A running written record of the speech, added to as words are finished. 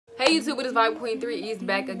Hey YouTube, it is Vibe.3 is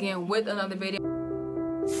back again with another video.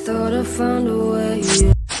 Thought I found a way.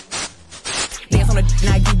 Dance on the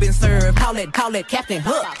now you been served. Call it Captain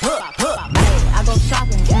Hook. Hey, I go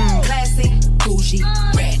shopping, classy, bougie,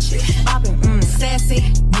 ratchet, popping,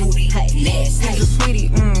 sassy, moody, nasty. Hey, sweetie,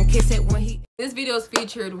 kiss it when he. This video is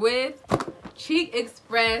featured with Cheek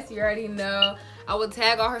Express. You already know. I will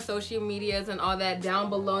tag all her social medias and all that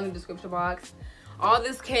down below in the description box. All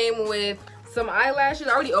this came with some eyelashes.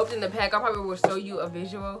 I already opened the pack. I probably will show you a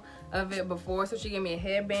visual of it before. So she gave me a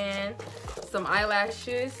headband, some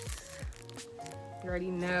eyelashes. You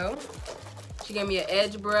already know. She gave me an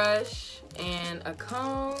edge brush and a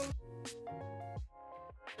comb.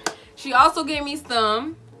 She also gave me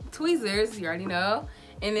some tweezers. You already know.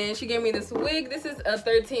 And then she gave me this wig. This is a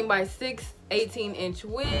 13 by 6 18-inch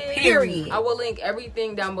wig. Period. I will link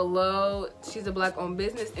everything down below. She's a black owned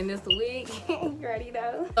business in this wig. You already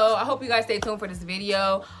know. So I hope you guys stay tuned for this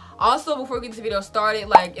video. Also, before we get this video started,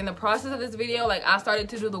 like in the process of this video, like I started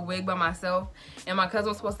to do the wig by myself and my cousin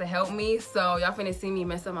was supposed to help me. So y'all finna see me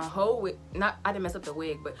mess up my whole wig. I didn't mess up the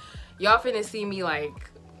wig, but y'all finna see me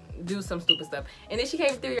like do some stupid stuff. And then she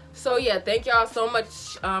came through. So yeah, thank y'all so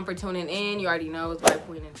much for tuning in. You already know it's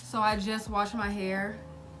Vibe.3. So I just washed my hair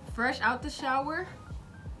fresh out the shower,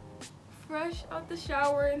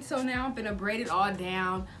 and so now I'm gonna braid it all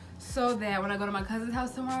down so that when I go to my cousin's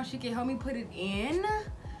house tomorrow, she can help me put it in.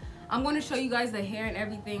 I'm going to show you guys the hair and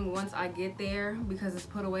everything once I get there because it's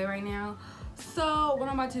put away right now. So what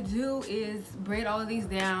I'm about to do is braid all of these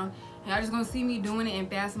down, and y'all just gonna see me doing it in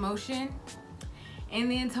fast motion. And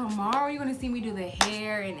then tomorrow you're gonna see me do the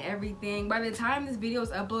hair and everything. By the time this video is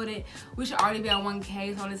uploaded, we should already be on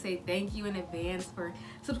 1K. So I want to say thank you in advance for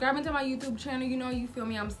subscribing to my YouTube channel. You know, you feel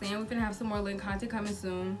me, I'm saying. We're gonna have some more link content coming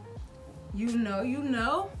soon. You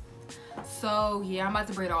know. So yeah, I'm about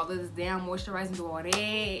to braid all this down, moisturize, and do all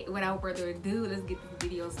that. Without further ado, let's get this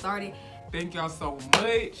video started. Thank y'all so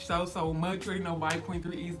much, so much. You already know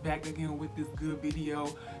Vibe.3 is back again with this good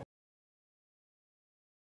video.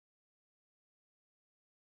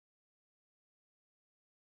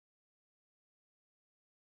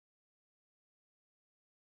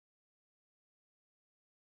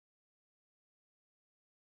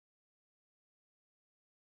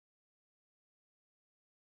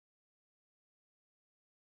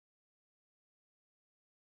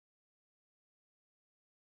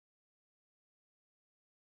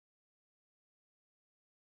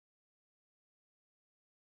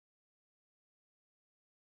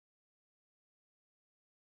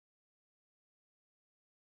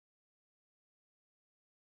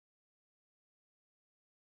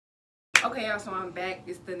 Okay, y'all, so I'm back.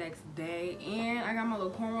 It's the next day, and I got my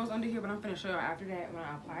little cornrows under here, but I'm finna show y'all after that when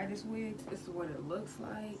I apply this wig. This is what it looks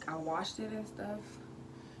like. I washed it and stuff.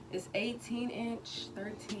 It's 18-inch,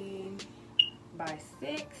 13 by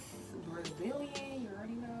 6, Brazilian, you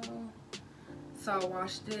already know. So I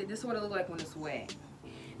washed it. This is what it looks like when it's wet.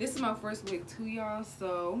 This is my first wig too, y'all,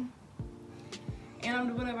 so. And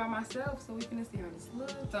I'm doing it by myself, so we finna see how this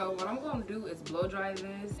looks. So what I'm gonna do is blow dry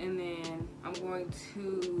this, and then I'm going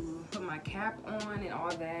to put my cap on and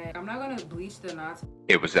all that. I'm not gonna bleach the knots.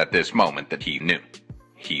 It was at this moment that he knew.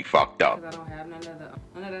 He fucked up. Because I don't have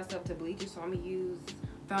none of that stuff to bleach it, so I'm gonna use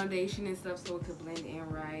foundation and stuff so it could blend in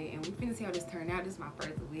right. And we finna see how this turned out. This is my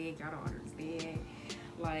first wig, y'all don't understand.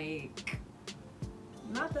 Like,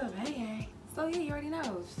 not the bang. So yeah, you already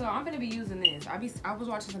know. So I'm gonna be using this. I was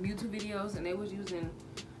watching some YouTube videos and they was using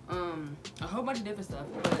a whole bunch of different stuff.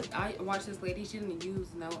 But I watched this lady, she didn't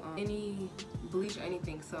use no any bleach or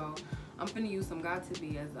anything. So I'm gonna use some Got To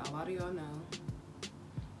Be, as a lot of y'all know.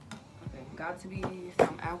 Okay, Got To Be,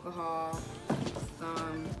 some alcohol,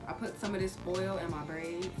 I put some of this oil in my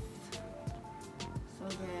braids so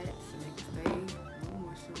that it makes stay a little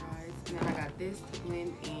moisturized. And then I got this to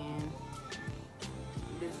blend in.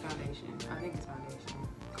 This foundation. I think it's foundation.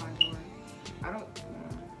 Contour. I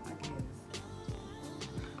guess.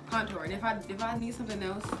 Contour. And if I need something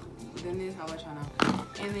else than this, I'll let y'all know.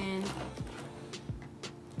 And then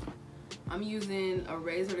I'm using a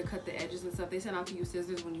razor to cut the edges and stuff. They said not to use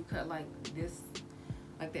scissors when you cut like this,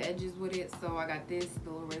 like the edges with it. So I got this,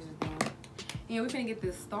 the little razor thing. Yeah, we're gonna get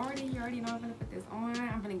this started. You already know I'm gonna put this on.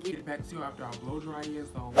 I'm gonna get Back to you after I blow dry it,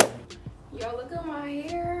 so. Y'all look at my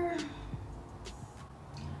hair.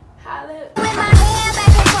 I'm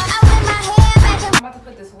about to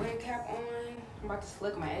put this wig cap on. I'm about to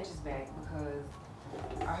slick my edges back because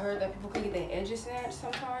I heard that people can get their edges snatched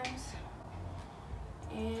sometimes.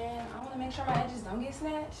 And I want to make sure my edges don't get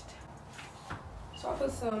snatched. So I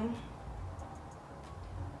put some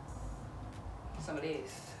of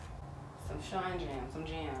this. Some shine jam, some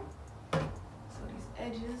jam. so these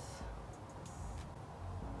edges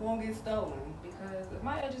won't get stolen, because if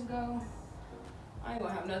my edges go, I ain't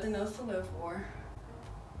gonna have nothing else to live for.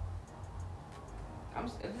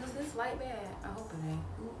 If this light bad, I hope it ain't.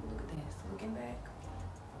 Ooh, look at this, looking back.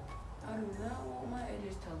 I do not want my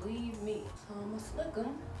edges to leave me, so I'm gonna slick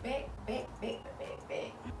them back.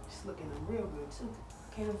 Just looking real good too.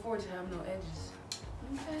 Can't afford to have no edges.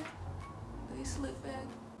 Okay, they slick back.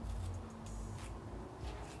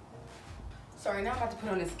 Sorry, now I'm about to put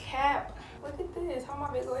on this cap. Look at this. How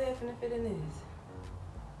my big old head finna fit in this?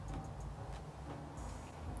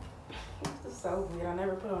 This is so weird. I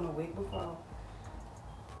never put on a wig before.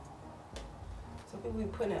 So people be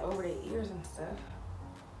putting it over their ears and stuff.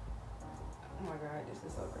 Oh my god, this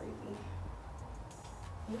is so crazy.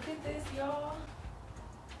 Look at this, y'all.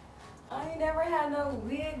 I ain't never had no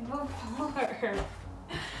wig before.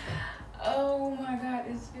 Oh my god,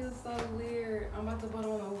 this feels so weird. I'm about to put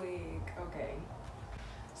on a wig. Okay.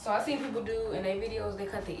 So I seen people do in their videos, they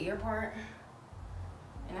cut the ear part.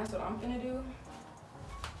 And that's what I'm gonna do.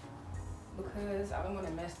 Because I don't want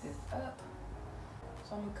to mess this up.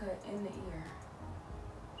 So I'm gonna cut in the ear.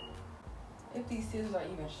 If these scissors are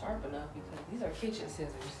even sharp enough, because these are kitchen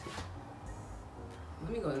scissors.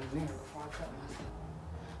 Let me go to the mirror before I cut myself.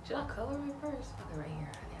 Should I color it first? Okay, right here.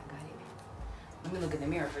 I think I got it. Let me look in the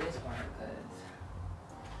mirror for this part, because...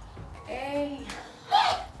 Hey!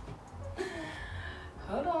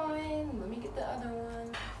 Hold on. Let me get the other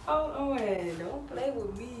one. Hold on. Don't play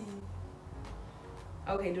with me.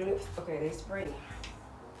 Okay, do this. Okay, they spray.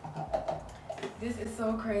 This is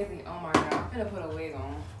so crazy. Oh my god. I'm gonna put a wig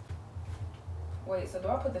on. Wait, so do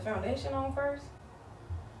I put the foundation on first?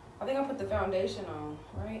 I think I put the foundation on,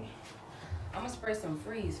 right? I'm gonna spray some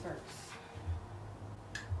freeze first.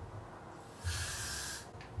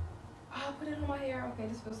 Oh, put it on my hair. Okay,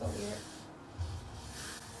 this feels so weird.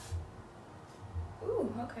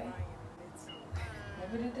 Ooh, okay.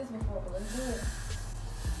 Never did this before, but let's do it.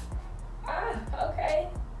 Ah, okay.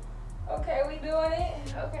 Okay, we doing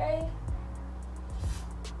it. Okay.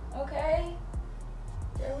 Okay.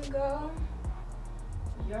 There we go.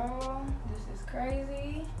 Y'all, this is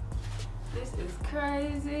crazy. This is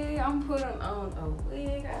crazy. I'm putting on a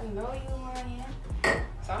wig. I know you lying.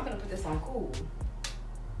 So I'm gonna put this on cool.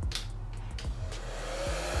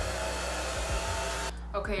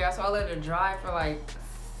 Okay, y'all, so I let it dry for like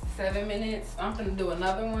 7 minutes. I'm gonna do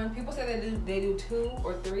another one. People say they do 2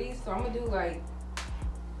 or 3, so I'm gonna do like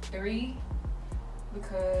 3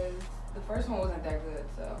 because the first one wasn't that good,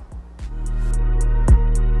 so.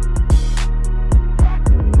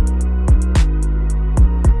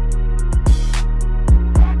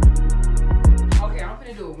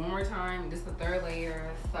 Do it one more time. This is the 3rd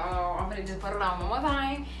layer, so I'm gonna just put it on one more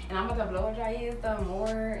time, and I'm gonna blow dry it some more,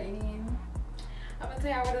 and I'm gonna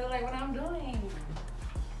tell y'all what it looks like when I'm doing.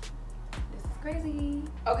 This is crazy.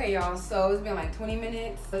 Okay, y'all, so it's been like 20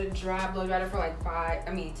 minutes. Let it dry, blow dry it for like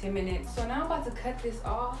 10 minutes. So now I'm about to cut this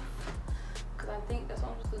off because I think that's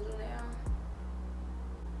what I'm supposed to do now.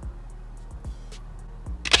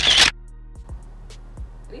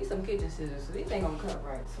 These some kitchen scissors, so these ain't gonna cut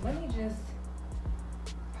right. So let me just.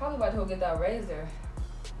 Probably about to go get that razor,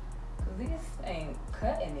 cause these ain't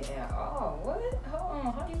cutting it at all. What? Hold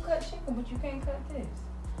on, how do you cut chicken but you can't cut this?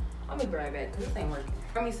 I'm gonna be right back cause this ain't working.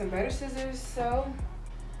 Got me some better scissors, so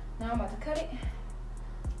now I'm about to cut it.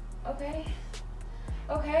 Okay,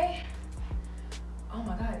 okay. Oh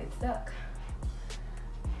my god, it's stuck.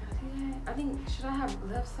 See that? I think, should I have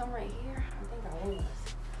left some right here? I think I was,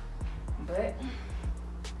 but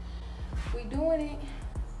we doing it.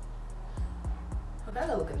 I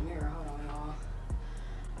gotta look in the mirror. Hold on, y'all.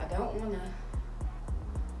 I don't want to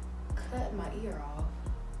cut my ear off.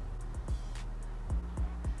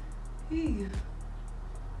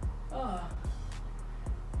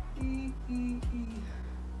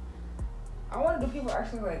 I wonder do people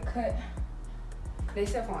actually like cut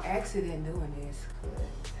themselves on accident doing this?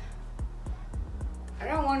 I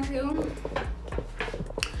don't want to.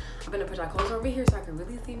 I'm gonna put y'all closer over here so I can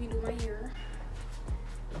really see me do my hair.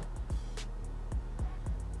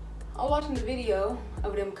 I'm watching the video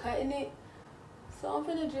of them cutting it, so I'm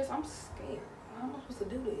scared. How am I supposed to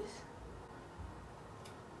do this?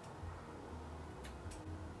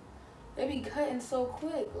 They be cutting so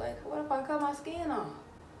quick. Like, what if I cut my skin off?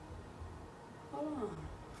 Hold on.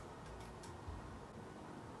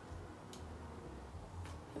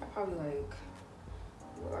 Y'all probably like,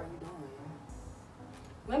 what are you doing?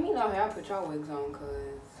 Let me know how y'all put y'all wigs on,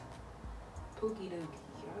 cause pookie dookie,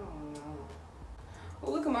 I don't know. Oh,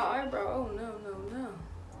 look at my eyebrow. Oh, no.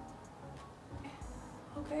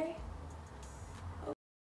 Okay.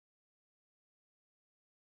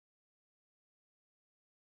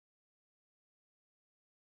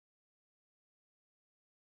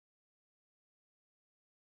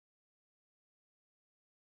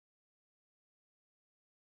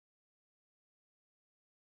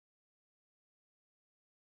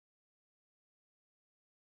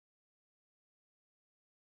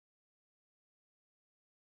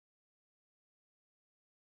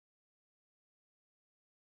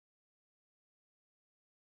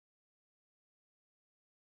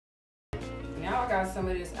 got some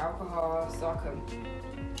of this alcohol so I could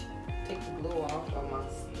take the glue off of my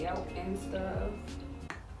scalp and stuff.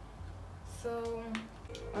 So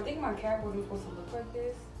I think my cap wasn't supposed to look like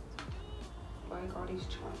this, like all these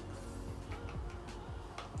chunks.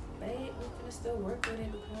 But we're gonna still work with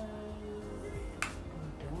it because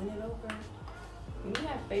we're doing it over. When you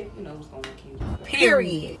have faith, you know it's gonna look cute.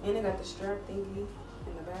 Period. And they got the strap thingy in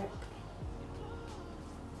the back.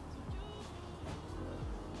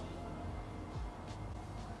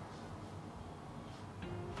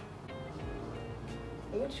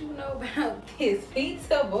 What you know about this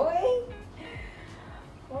pizza, boy?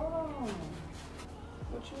 Hold on.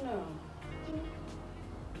 What you know?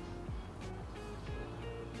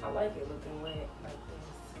 I like it looking wet like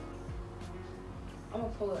this. I'm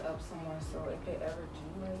gonna pull it up somewhere so if it ever do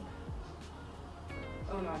like,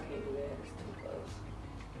 oh no, I can't do that. It's too close.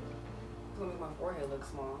 It's gonna make my forehead look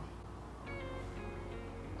small.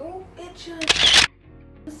 Oh, it just.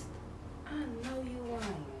 I know you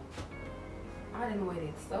lying. I didn't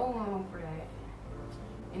wait so long for that,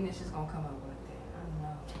 and it's just gonna come up like that.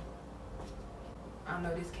 I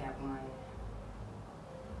know this cap lying.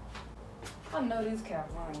 I know this cap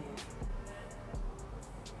lying.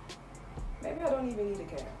 Maybe I don't even need a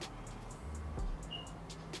cap.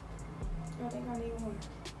 I think I need one.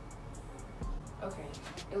 Okay,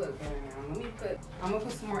 it looks better now. I'm gonna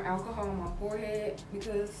put some more alcohol on my forehead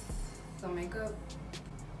because some makeup.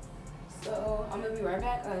 So I'm gonna be right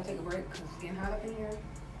back. I gotta take a break because it's getting hot up in here.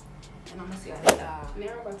 And I'm gonna see how this now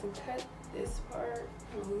I'm about to cut this part.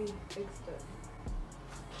 Let me fix it.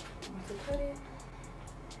 I'm about to cut it.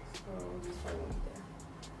 So this part won't be there.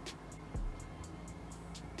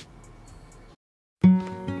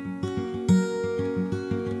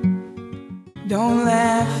 Don't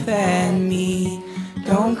laugh at me,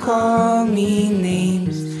 don't call me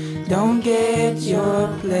names. Don't get your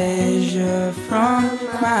pleasure from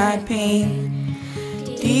my pain.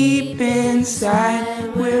 Deep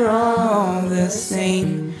inside, we're all the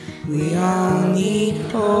same. We all need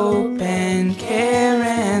hope and care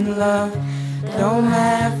and love. Don't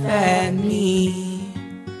laugh at me.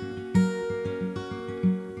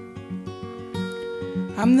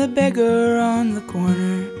 I'm the beggar on the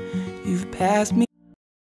corner. You've passed me.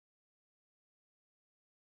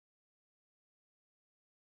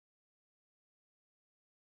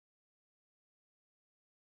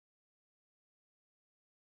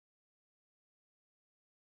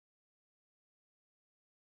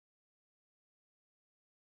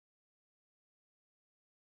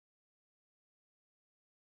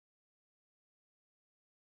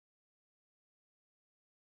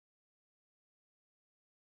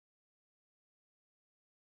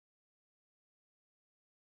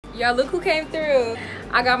 Y'all look who came through.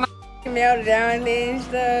 I got my nail down there and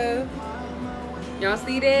stuff. Y'all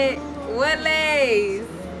see that? What lace?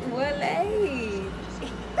 What lace?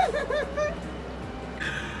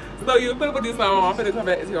 So you put this on. I'm finna come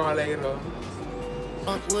back to y'all later.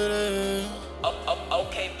 Fuck with it.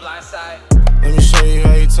 Okay, blindside. Let me show you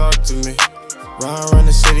how you talk to me. Ride around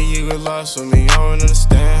the city, you get lost with me. I don't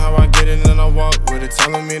understand how I get it and I walk with it.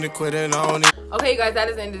 Telling me to quit it, I don't need. Okay, you guys, that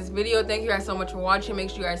is the end of this video. Thank you guys so much for watching. Make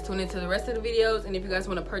sure you guys tune into the rest of the videos. And if you guys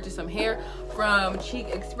want to purchase some hair from Cheek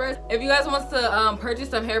Express, if you guys want to purchase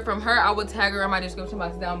some hair from her, I will tag her in my description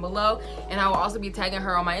box down below. And I will also be tagging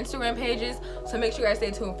her on my Instagram pages. So make sure you guys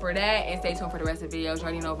stay tuned for that and stay tuned for the rest of the videos. You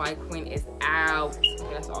already know Vi Queen is out.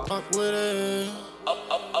 That's all. Fuck with it.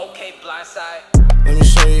 Okay, blindside. Let me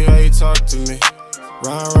show you how you talk to me.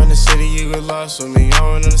 Ride around the city, you get lost with me. I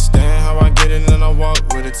don't understand how I get it and I walk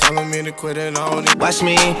with it. Telling me to quit it, I don't need. Watch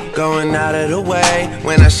me going out of the way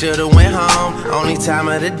when I should've went home. Only time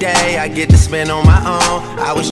of the day I get to spend on my own. I was